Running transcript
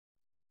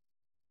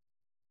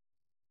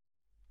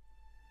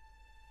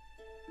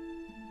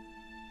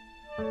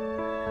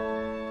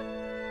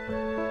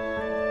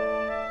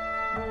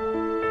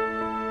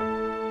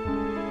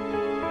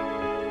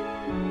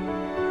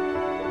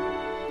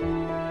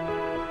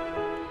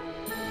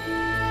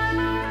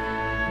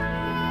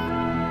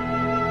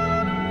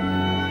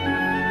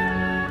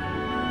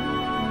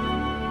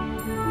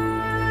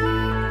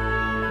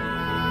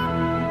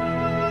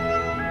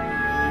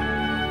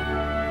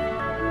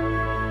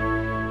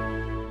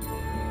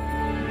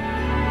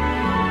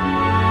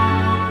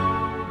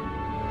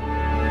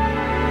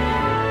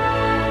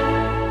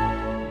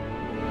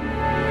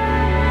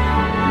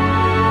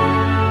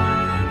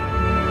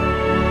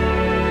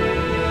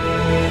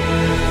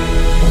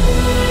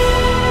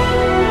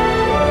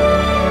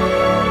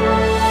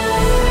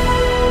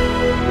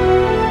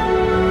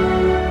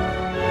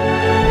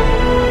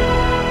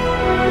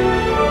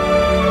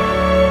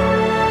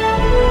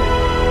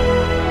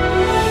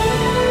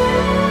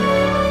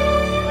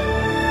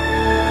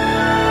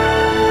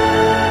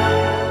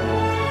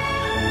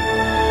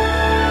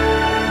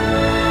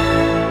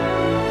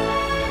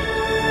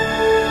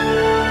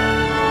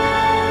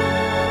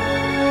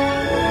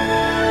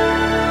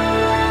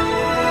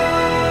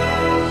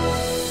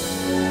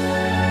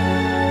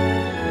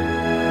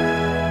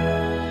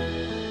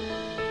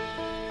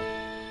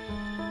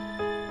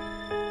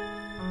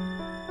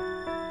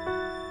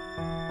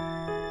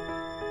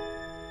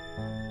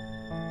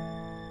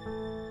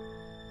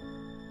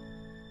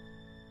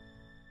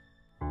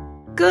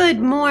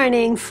Good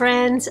morning,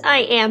 friends.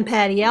 I am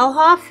Patty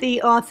Elhoff,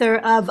 the author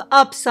of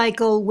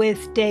Upcycle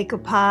with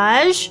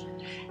Decoupage.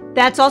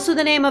 That's also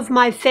the name of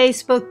my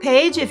Facebook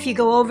page. If you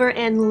go over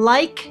and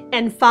like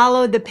and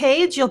follow the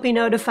page, you'll be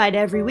notified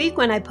every week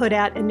when I put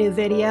out a new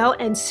video.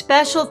 And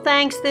special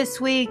thanks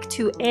this week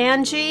to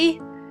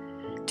Angie,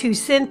 to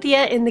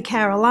Cynthia in the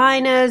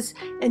Carolinas,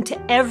 and to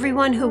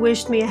everyone who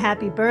wished me a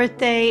happy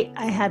birthday.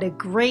 I had a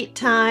great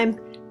time.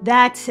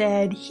 That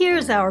said,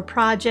 here's our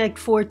project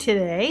for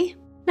today.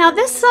 Now,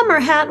 this summer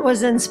hat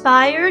was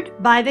inspired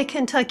by the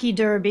Kentucky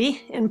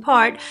Derby in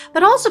part,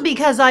 but also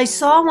because I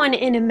saw one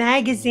in a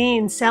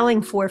magazine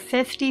selling for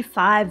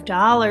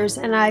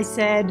 $55, and I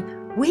said,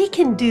 we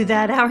can do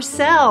that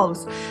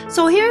ourselves.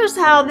 So here's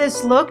how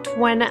this looked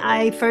when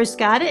I first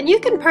got it. And you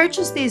can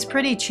purchase these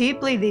pretty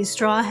cheaply, these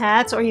straw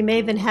hats, or you may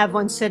even have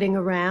one sitting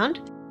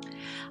around.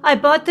 I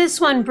bought this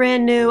one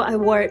brand new. I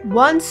wore it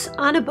once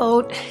on a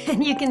boat,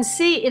 and you can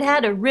see it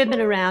had a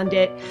ribbon around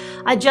it.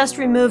 I just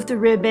removed the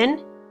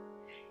ribbon.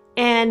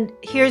 And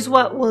here's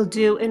what we'll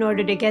do in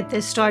order to get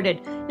this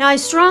started. Now, I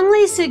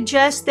strongly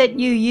suggest that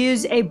you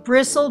use a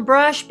bristle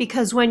brush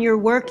because when you're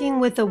working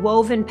with a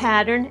woven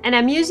pattern, and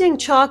I'm using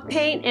chalk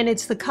paint and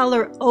it's the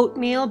color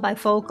Oatmeal by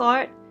Folk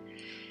Art,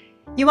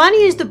 you want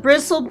to use the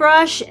bristle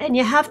brush and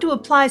you have to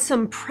apply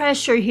some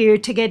pressure here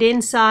to get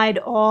inside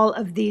all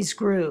of these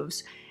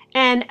grooves.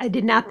 And I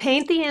did not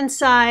paint the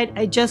inside,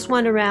 I just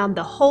went around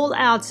the whole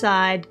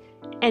outside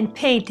and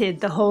painted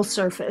the whole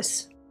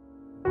surface.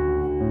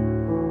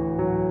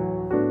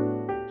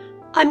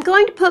 I'm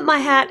going to put my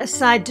hat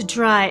aside to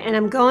dry and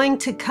I'm going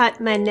to cut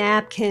my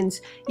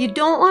napkins. You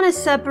don't want to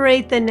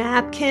separate the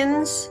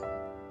napkins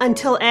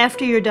until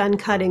after you're done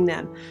cutting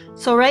them.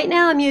 So right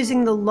now I'm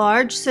using the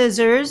large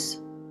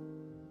scissors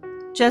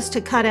just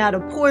to cut out a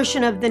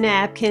portion of the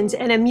napkins,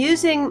 and I'm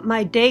using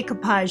my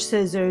decoupage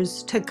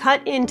scissors to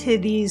cut into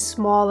these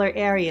smaller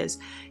areas.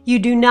 You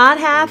do not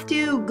have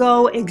to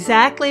go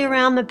exactly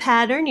around the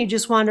pattern, you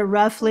just want to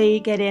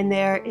roughly get in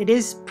there. It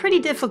is pretty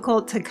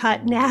difficult to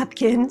cut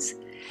napkins.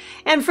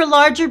 And for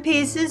larger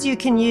pieces, you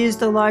can use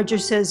the larger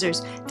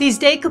scissors. These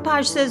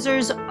decoupage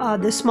scissors,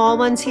 the small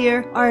ones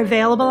here, are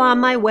available on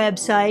my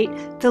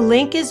website. The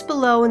link is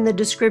below in the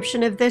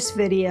description of this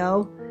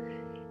video.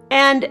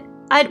 And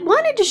I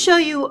wanted to show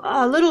you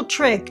a little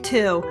trick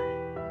too.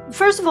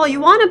 First of all, you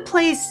want to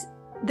place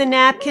the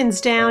napkins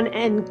down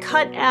and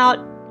cut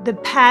out the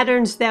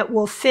patterns that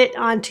will fit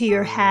onto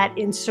your hat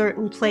in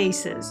certain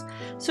places.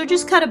 So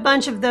just cut a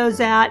bunch of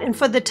those out. And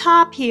for the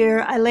top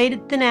here, I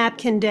laid the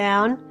napkin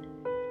down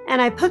and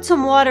I put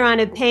some water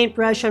on a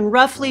paintbrush and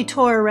roughly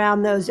tore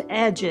around those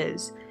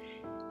edges.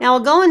 Now I'll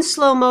go in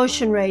slow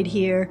motion right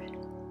here.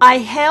 I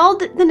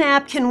held the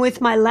napkin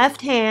with my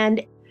left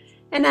hand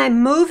and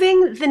I'm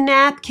moving the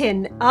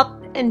napkin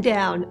up and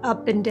down,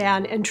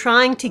 and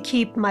trying to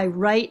keep my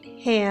right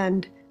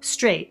hand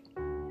straight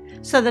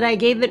so that I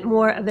gave it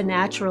more of a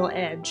natural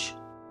edge.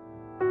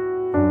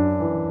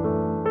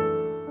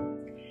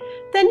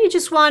 Then you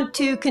just want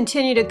to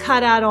continue to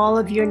cut out all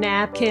of your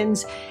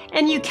napkins,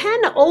 and you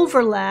can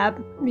overlap.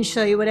 Let me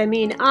show you what I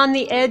mean. On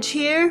the edge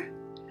here,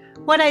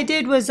 what I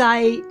did was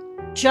I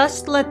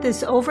just let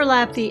this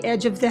overlap the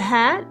edge of the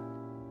hat,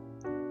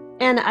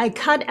 and I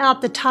cut out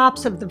the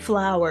tops of the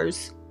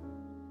flowers.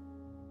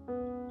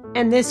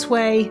 And this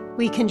way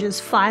we can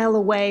just file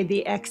away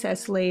the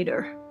excess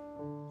later.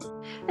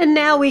 And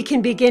now we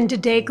can begin to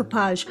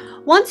decoupage.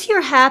 Once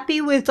you're happy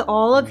with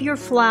all of your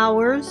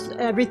flowers,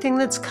 everything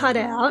that's cut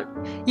out,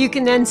 you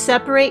can then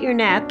separate your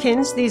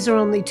napkins. These are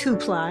only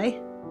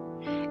 2-ply.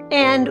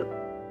 And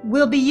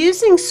we'll be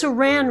using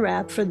saran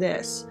wrap for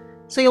this.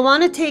 So you'll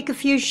want to take a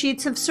few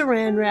sheets of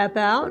saran wrap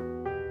out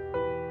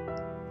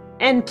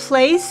and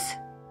place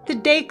the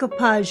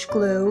decoupage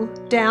glue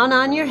down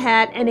on your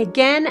hat. And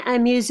again,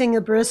 I'm using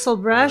a bristle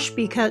brush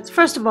because,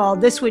 first of all,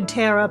 this would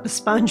tear up a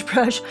sponge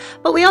brush,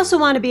 but we also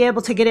want to be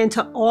able to get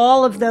into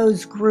all of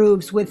those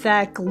grooves with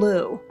that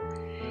glue.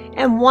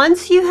 And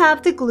once you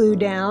have the glue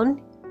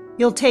down,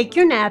 you'll take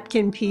your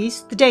napkin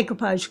piece, the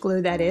decoupage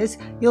glue that is,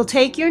 you'll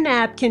take your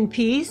napkin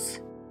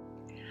piece,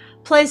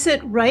 place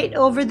it right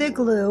over the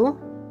glue,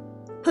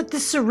 put the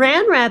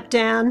saran wrap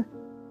down,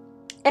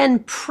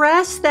 and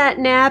press that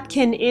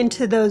napkin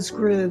into those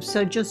grooves.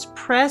 So just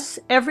press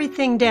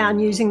everything down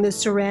using the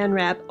saran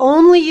wrap.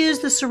 Only use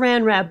the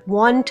saran wrap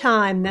one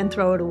time, then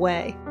throw it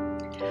away.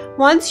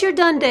 Once you're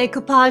done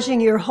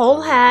decoupaging your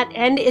whole hat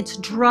and it's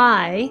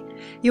dry,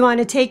 you want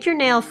to take your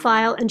nail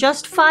file and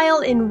just file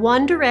in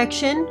one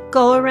direction,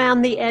 go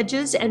around the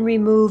edges and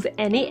remove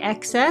any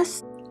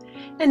excess.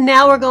 And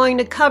now we're going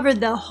to cover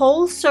the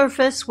whole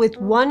surface with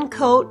one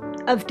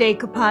coat of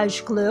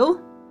decoupage glue.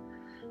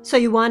 So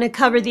you want to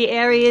cover the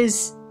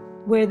areas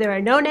where there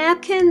are no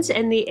napkins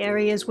and the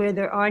areas where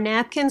there are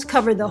napkins.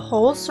 Cover the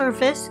whole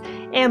surface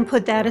and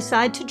put that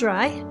aside to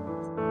dry.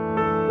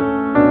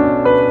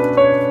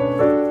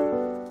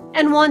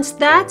 And once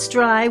that's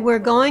dry, we're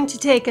going to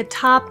take a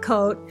top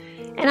coat,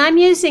 and I'm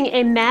using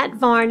a matte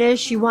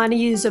varnish. You want to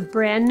use a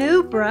brand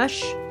new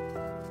brush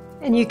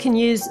And you can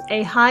use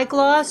a high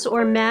gloss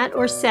or matte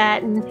or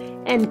satin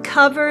and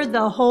cover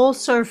the whole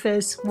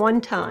surface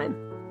one time.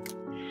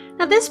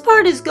 Now this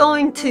part is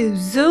going to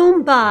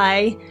zoom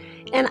by,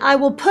 and I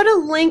will put a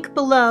link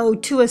below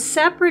to a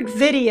separate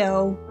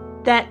video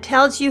that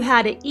tells you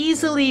how to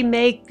easily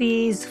make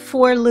these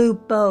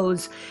 4-loop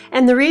bows.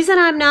 And the reason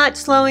I'm not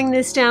slowing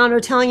this down or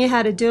telling you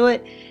how to do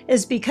it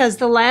is because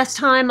the last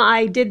time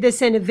I did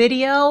this in a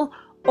video,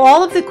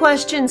 all of the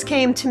questions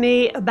came to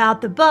me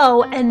about the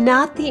bow and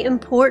not the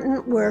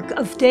important work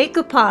of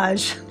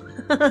decoupage.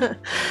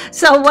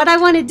 So what I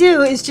want to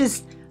do is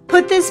just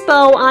put this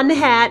bow on the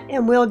hat,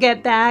 and we'll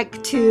get back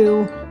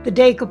to the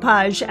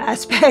decoupage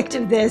aspect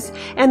of this.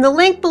 And the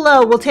link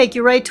below will take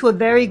you right to a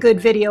very good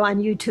video on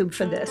YouTube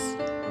for this.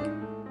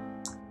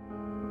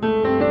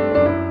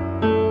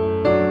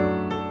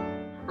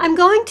 I'm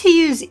going to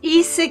use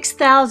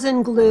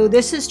E6000 glue.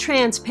 This is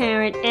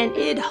transparent and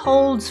it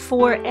holds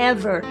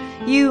forever.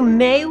 You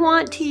may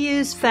want to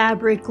use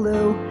fabric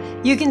glue.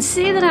 You can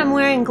see that I'm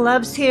wearing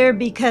gloves here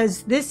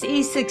because this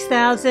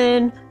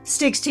E6000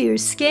 sticks to your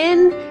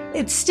skin,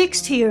 it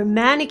sticks to your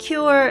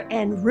manicure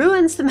and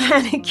ruins the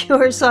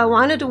manicure, so I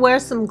wanted to wear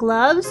some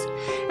gloves.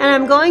 And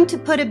I'm going to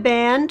put a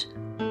band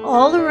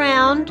all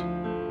around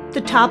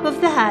the top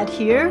of the hat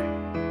here.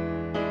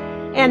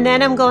 And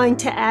then I'm going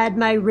to add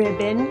my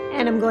ribbon,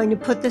 and I'm going to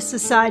put this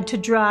aside to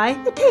dry.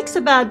 It takes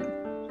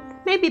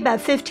maybe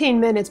about 15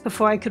 minutes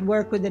before I could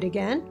work with it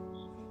again.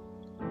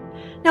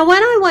 Now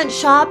when I went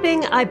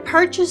shopping, I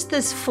purchased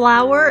this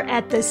flower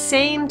at the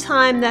same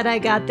time that I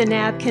got the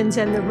napkins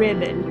and the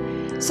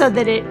ribbon so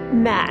that it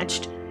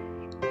matched.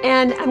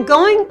 And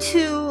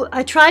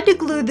I tried to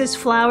glue this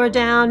flower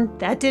down,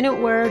 that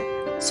didn't work.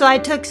 So I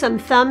took some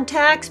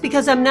thumbtacks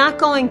because I'm not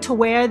going to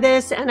wear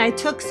this, and I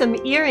took some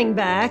earring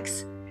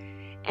backs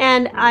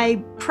and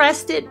I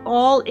pressed it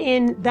all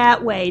in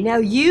that way. Now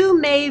you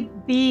may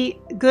be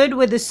good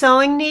with a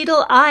sewing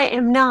needle, I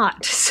am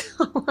not.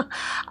 So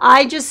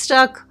I just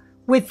stuck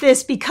with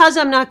this because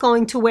I'm not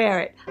going to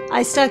wear it.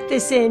 I stuck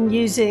this in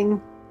using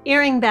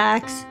earring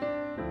backs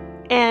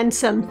and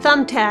some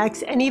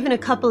thumbtacks and even a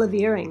couple of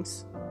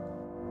earrings.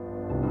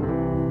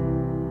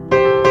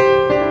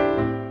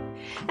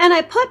 And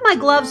I put my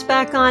gloves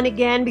back on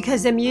again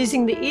because I'm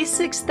using the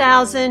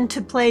E6000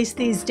 to place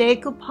these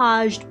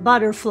decoupaged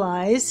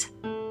butterflies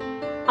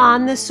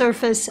on the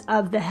surface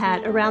of the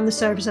hat, around the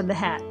surface of the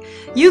hat.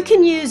 You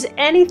can use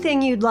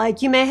anything you'd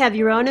like. You may have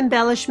your own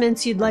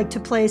embellishments you'd like to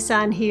place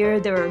on here.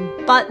 There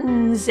are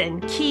buttons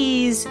and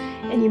keys,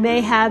 and you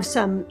may have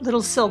some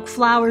little silk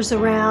flowers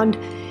around.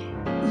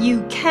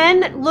 You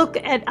can look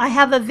at, I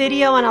have a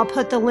video and I'll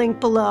put the link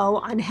below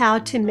on how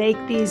to make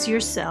these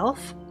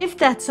yourself, if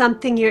that's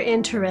something you're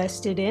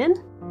interested in.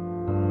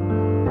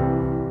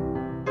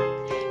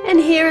 And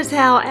here's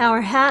how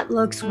our hat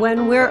looks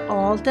when we're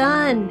all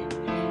done.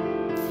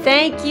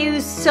 Thank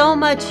you so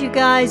much, you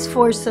guys,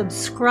 for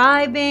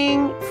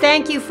subscribing.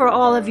 Thank you for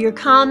all of your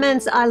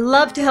comments. I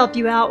love to help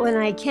you out when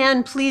I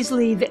can. Please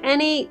leave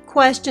any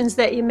questions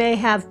that you may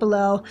have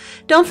below.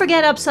 Don't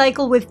forget,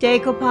 Upcycle with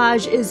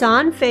Decoupage is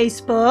on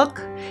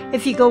Facebook.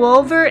 If you go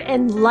over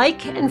and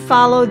like and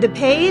follow the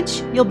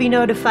page, you'll be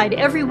notified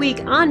every week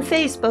on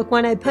Facebook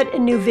when I put a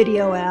new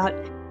video out.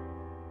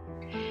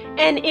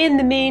 And in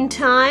the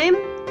meantime,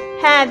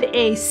 have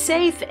a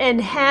safe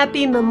and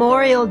happy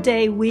Memorial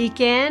Day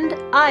weekend.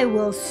 I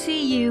will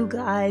see you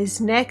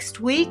guys next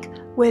week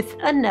with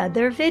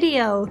another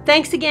video.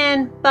 Thanks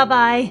again.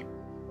 Bye-bye.